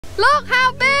Look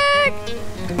how big!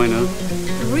 I know.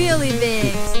 Really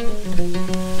big.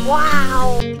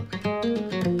 Wow.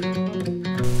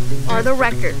 Or the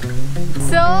record.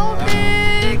 So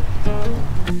big.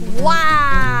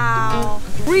 Wow.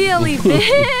 Really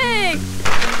big.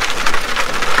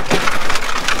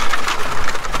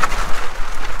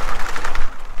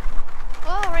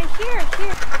 Oh, right here.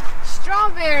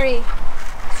 Strawberry.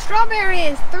 Strawberry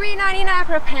is $3.99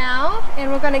 per pound,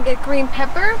 and we're gonna get green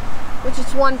pepper, which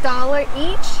is $1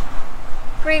 each.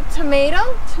 Grape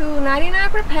tomato, $2.99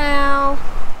 per pound.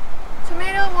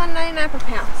 Tomato, $1.99 per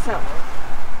pound.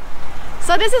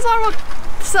 So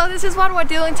this is what we're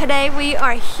doing today. We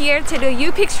are here to do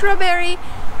you pick strawberry,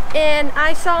 and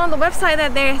I saw on the website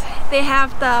that they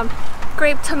have the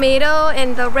grape tomato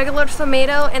and the regular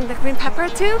tomato and the green pepper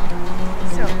too.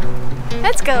 So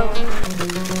let's go.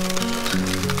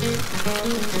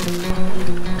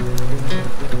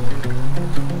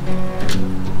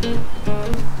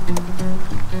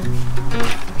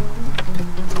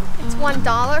 It's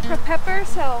 $1 per pepper,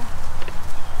 so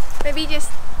maybe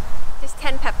just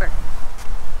 10 pepper.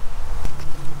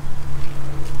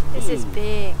 This is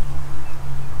big.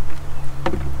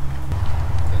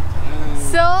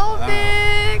 So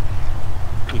big.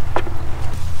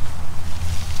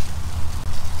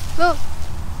 Look,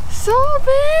 so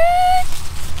big.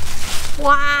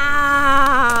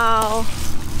 Wow.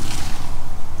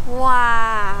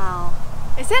 Wow.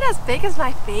 Is it as big as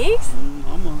my face?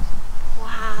 Almost.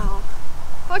 Wow.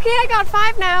 Okay, I got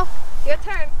 5 now. Your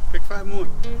turn. Pick 5 more.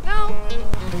 No.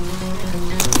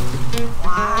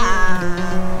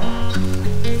 Wow.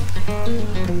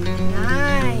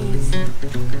 Nice.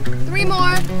 3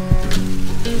 more.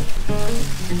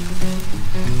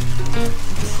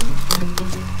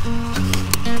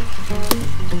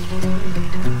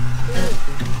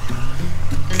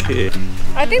 Okay.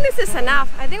 I think this is enough.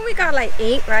 I think we got like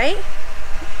 8, right?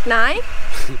 9? I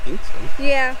think so.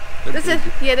 Yeah. This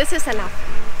is enough.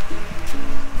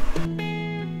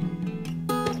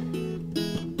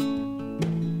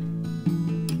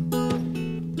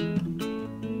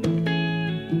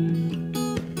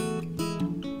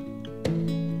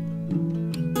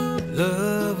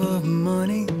 Love of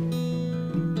money,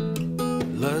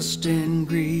 lust and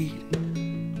greed,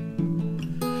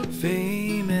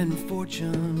 fame and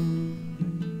fortune,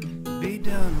 be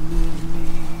done with me.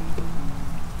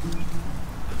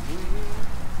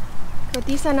 But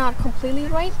these are not completely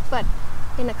ripe, but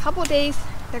in a couple days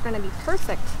they're gonna be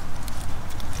perfect.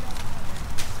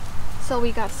 So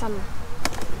we got some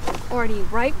already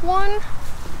ripe one,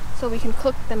 so we can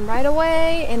cook them right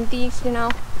away, and these, you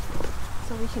know,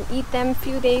 so we can eat them a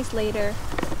few days later.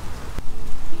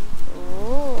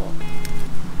 Oh,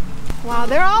 wow,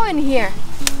 they're all in here.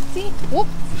 See? Whoop!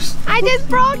 I just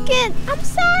broke it. I'm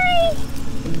sorry.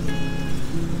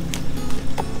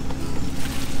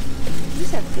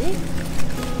 These are big.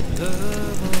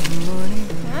 Love of money,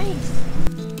 Nice.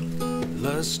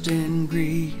 lust and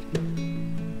greed,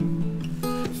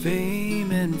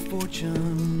 fame and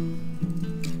fortune,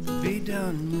 be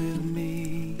done with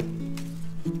me.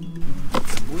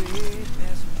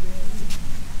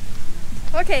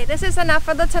 Okay, this is enough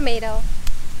for the tomato.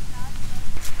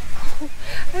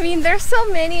 I mean, there's so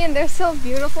many and they're so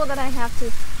beautiful that I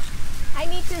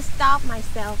need to stop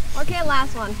myself. Okay,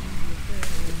 last one.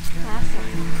 Last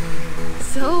one.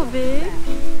 So big.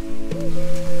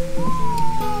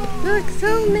 Look,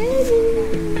 so many.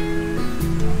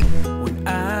 When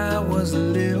I was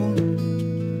little,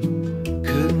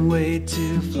 couldn't wait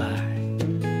to fly.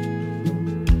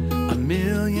 A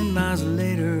million miles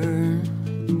later,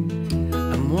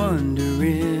 I'm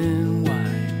wondering why.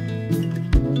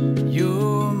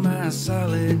 You're my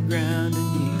solid ground,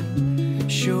 and you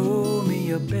show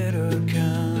me a better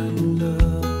kind of love.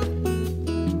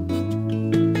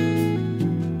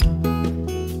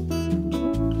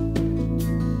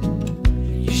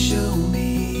 You show me,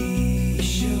 you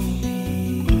show me,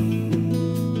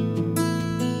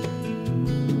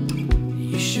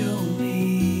 you show me,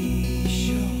 you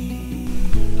show me.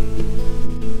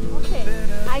 Okay,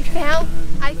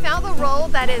 I found the roll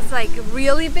that is like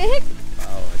really big.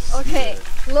 Oh, I see. Okay,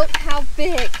 look how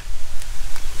big.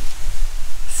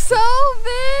 So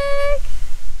big.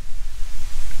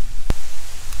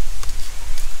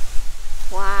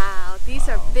 Wow, these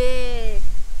are big.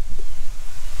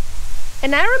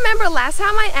 And I remember last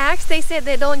time I asked, they said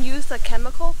they don't use the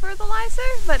chemical fertilizer,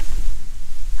 but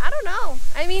I don't know.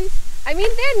 I mean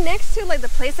they're next to like the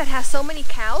place that has so many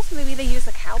cows. Maybe they use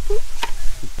the cow poop.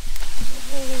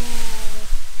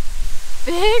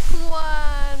 Big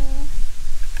one.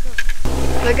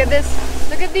 Look at this.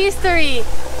 Look at these 3.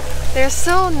 They're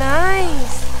so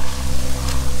nice.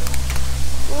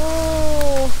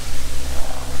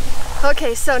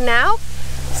 Okay, so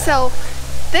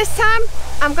this time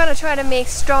I'm gonna try to make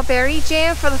strawberry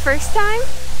jam for the first time,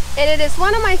 and it is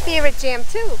one of my favorite jam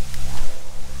too.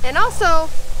 And also,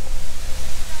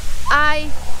 I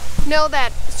know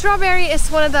that strawberry is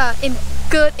one of the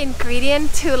good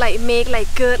ingredient to like make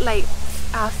like good like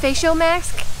facial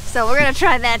mask. So we're gonna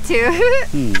try that too.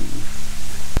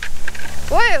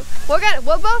 Wait,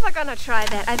 we're both are gonna try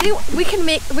that. I think we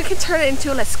can turn it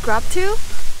into like scrub too.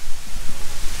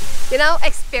 You know,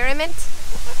 experiment.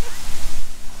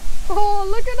 Oh,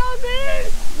 look at all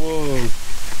this! Whoa!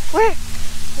 Where?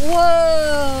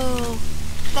 Whoa!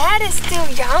 That is still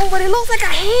young, but it looks like a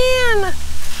hand.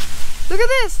 Look at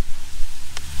this!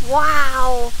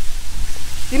 Wow!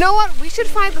 You know what? We should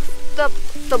find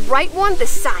the right one, this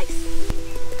size.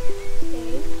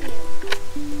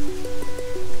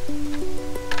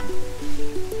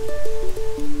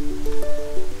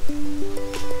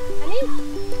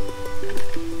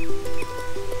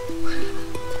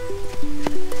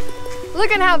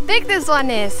 Look at how big this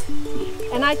one is.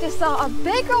 And I just saw a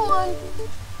bigger one.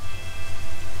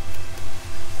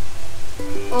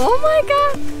 Oh my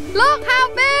God. Look how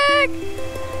big.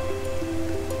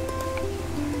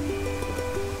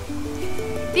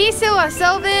 These two are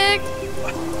so big.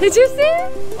 Did you see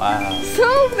it? Wow.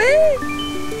 So big.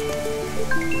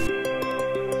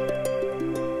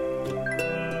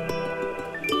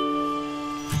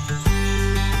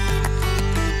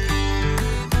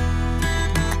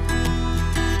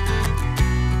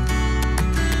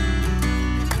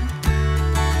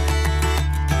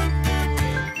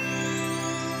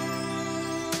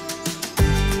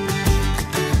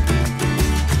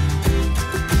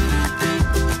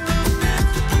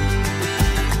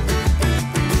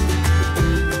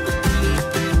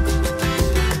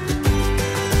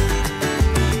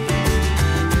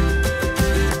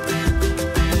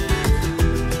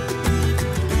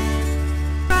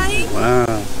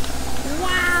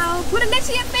 Put it next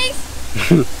to your face.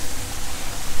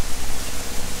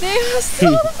 They are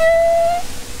so big.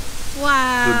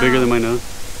 Wow. They're bigger than my nose.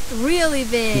 Really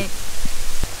big.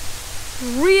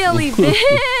 Really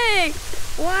big.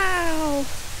 Wow.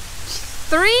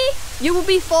 3, you will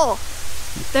be full.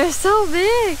 They're so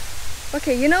big.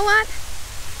 Okay, you know what?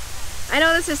 I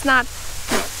know this is not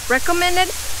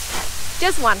recommended.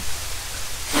 Just one.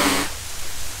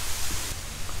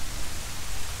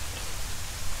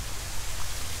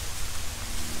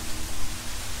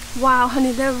 Wow,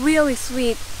 honey, they're really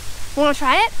sweet. Wanna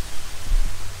try it?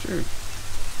 Sure.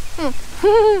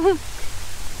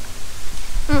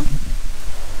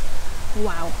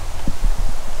 Wow.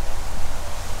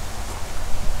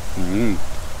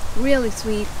 Really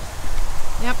sweet.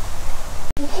 Yep.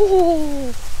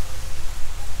 Ooh.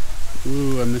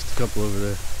 Ooh, I missed a couple over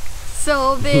there.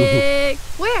 So big.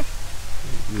 Where?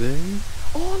 There.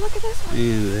 Oh, look at this one.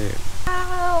 And there.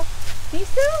 Wow.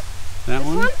 These two? That This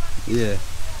one? Yeah.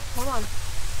 Hold on.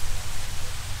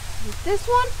 This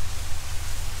one?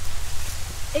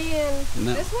 And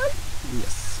No. this one?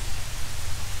 Yes.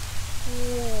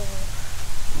 Whoa.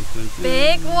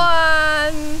 Big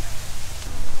one.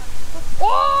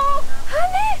 Oh,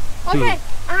 honey. Okay,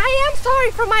 I am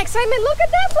sorry for my excitement. Look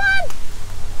at this one.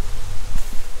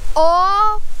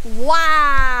 Oh,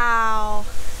 wow.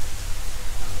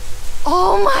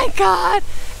 Oh my God.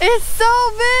 It's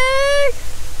so big.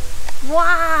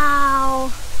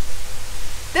 Wow.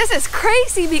 This is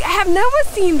crazy big. I have never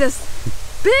seen this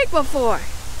big before.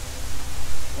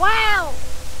 Wow.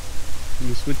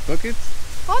 You switch buckets?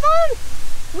 Hold on.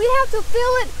 We have to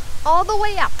fill it all the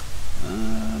way up.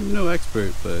 I'm no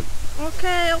expert, but...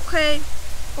 Okay, okay.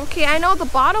 Okay, I know the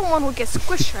bottom one will get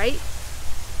squished, right?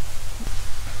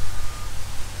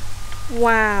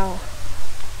 Wow.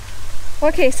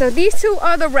 Okay, so these two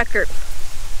are the record.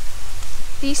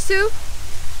 These two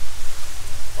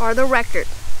are the record.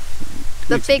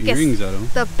 The biggest.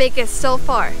 The biggest so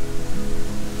far.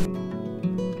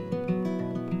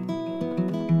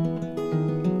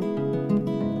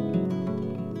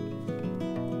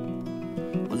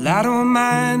 Well, I don't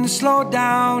mind to slow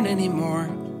down anymore.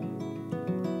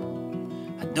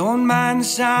 I don't mind the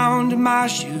sound of my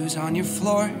shoes on your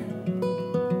floor.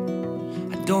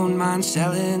 I don't mind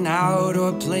selling out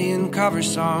or playing cover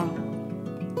song.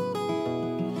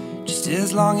 Just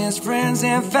as long as friends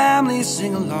and family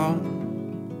sing along.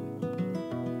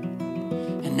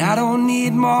 And I don't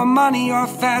need more money or a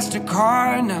faster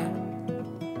car now.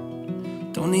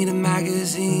 Don't need a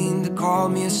magazine to call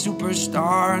me a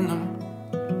superstar now.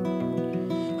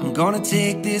 I'm gonna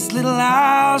take this little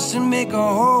house and make a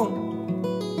home.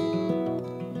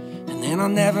 And then I'll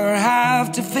never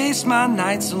have to face my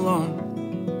nights alone.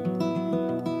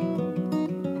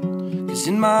 'cause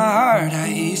in my heart I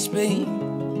hear you speak,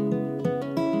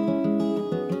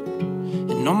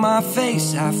 and on my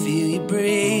face I feel you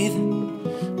breathe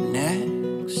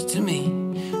next to me,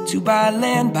 two by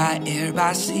land, by air,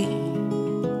 by sea,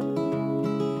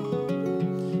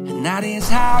 and that is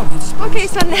how it's supposed Okay,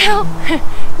 so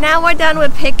now we're done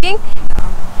with picking.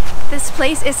 This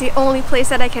place is the only place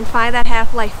that I can find that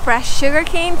have like fresh sugar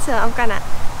cane, so I'm gonna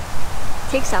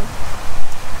take some.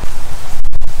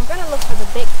 I'm gonna look for the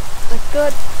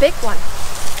good big one,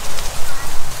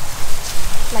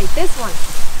 like this one.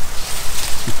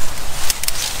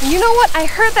 You know what? I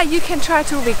heard that you can try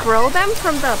to regrow them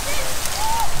from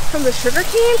the sugar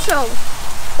cane, so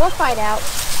we'll find out.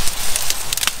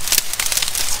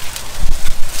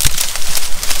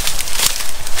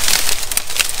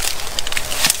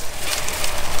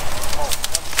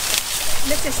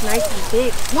 This is nice and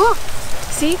big. Look!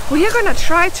 See, we are gonna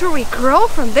try to regrow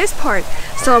from this part.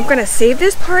 So I'm gonna save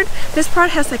this part. This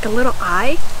part has like a little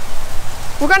eye.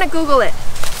 We're gonna Google it.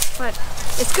 But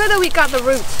it's good that we got the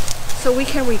roots so we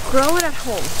can regrow it at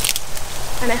home.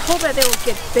 And I hope that they will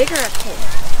get bigger at home.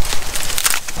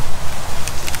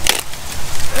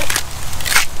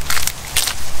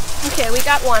 Okay, we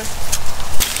got one.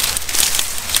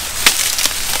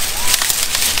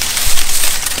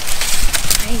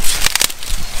 Nice.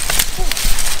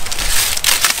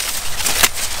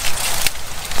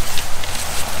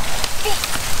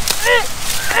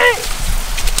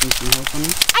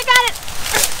 I got it!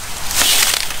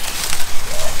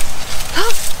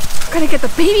 Oh, we're gonna get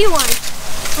the baby one.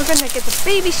 We're gonna get the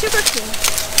baby sugar cane.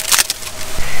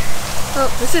 Oh,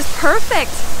 this is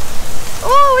perfect.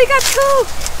 Oh, we got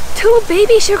two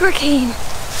baby sugar cane.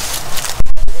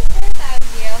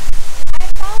 I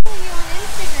follow you on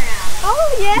Instagram.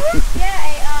 Oh, yeah? Yeah,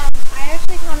 I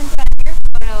actually commented on your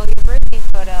photo, your birthday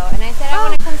photo, and I said I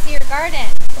want to come see your garden.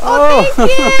 Oh,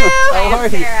 thank you! How are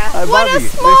you? Sarah. Hi, What Bobby. a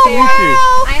small Nice to meet you.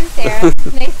 world! I'm Sarah. Nice to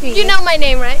meet you. You know my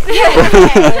name, right? Yeah, of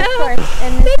course.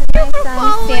 And this is my for son,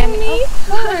 following Sammy. me. Of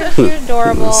course, you're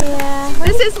adorable. Yeah.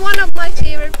 This is one of my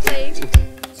favorite places.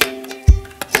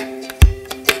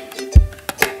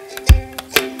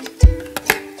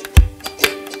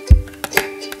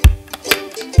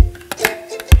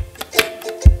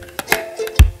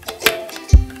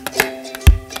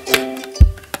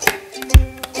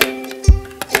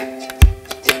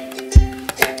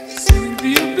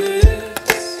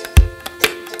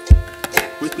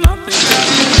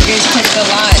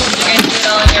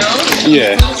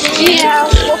 Yeah. Yeah,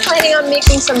 we're planning on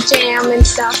making some jam and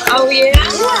stuff. Oh, yeah?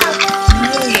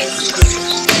 Nice.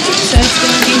 So it's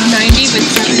going to be 90 with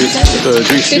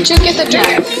 7 Did you get the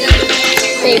jam?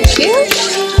 Thank you.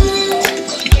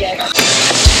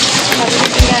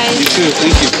 You too.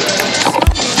 Thank you.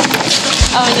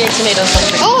 Oh, and your tomatoes.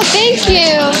 Oh, thank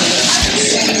you.